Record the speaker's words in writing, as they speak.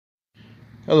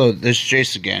Hello, this is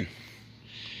Jace again.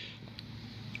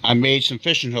 I made some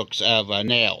fishing hooks out of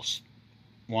nails.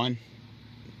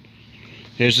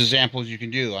 Here's examples you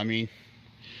can do.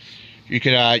 You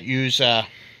could use. I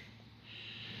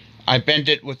bend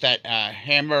it with that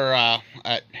hammer,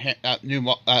 new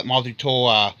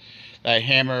multi-tool, that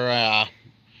hammer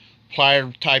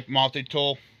plier type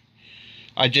multi-tool.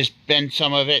 I just bend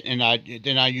some of it, and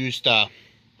then I used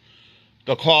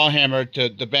the claw hammer to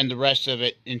bend the rest of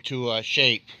it into a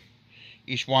shape.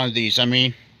 Each one of these, I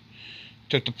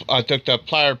took the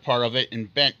plier part of it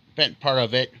and bent part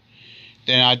of it.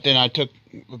 Then I took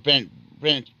bent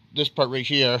this part right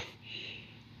here.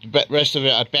 The rest of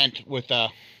it I bent with the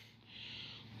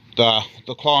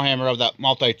claw hammer of that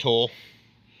multi-tool.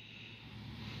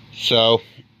 So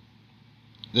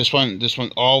this one,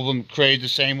 all of them created the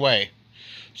same way.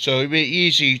 So it'd be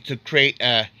easy to create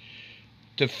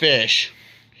to fish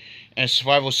in a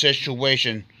survival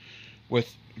situation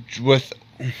with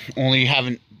only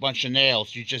having a bunch of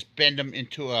nails. You just bend them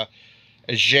into a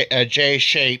J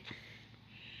shape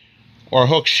or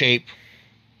hook shape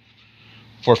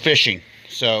for fishing.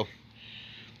 So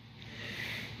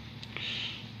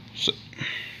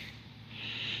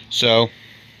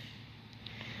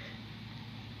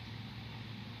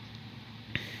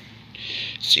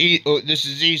this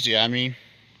is easy.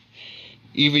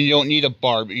 Even you don't need a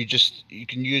barb. You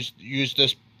can use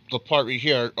the part right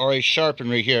here already sharpened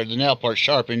right here. The nail part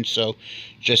sharpened. So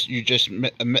you just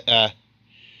bend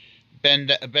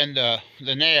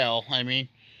the nail.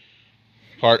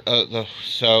 Part of the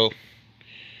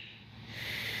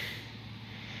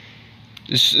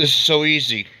This is so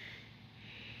easy.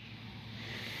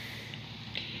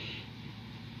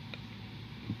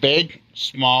 Big,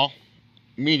 small,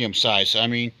 medium size.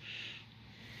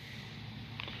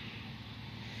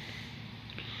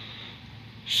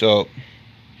 So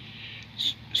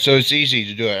it's easy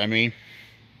to do it.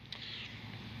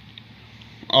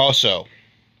 Also,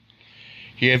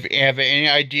 if you have any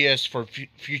ideas for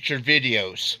future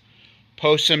videos,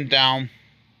 post them down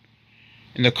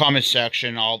in the comment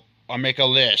section. I'll make a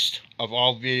list of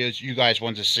all videos you guys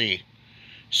want to see.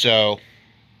 And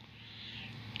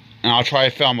I'll try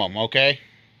to film them, okay?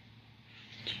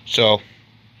 So,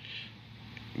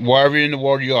 wherever in the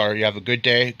world you are, you have a good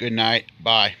day, good night,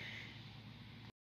 bye.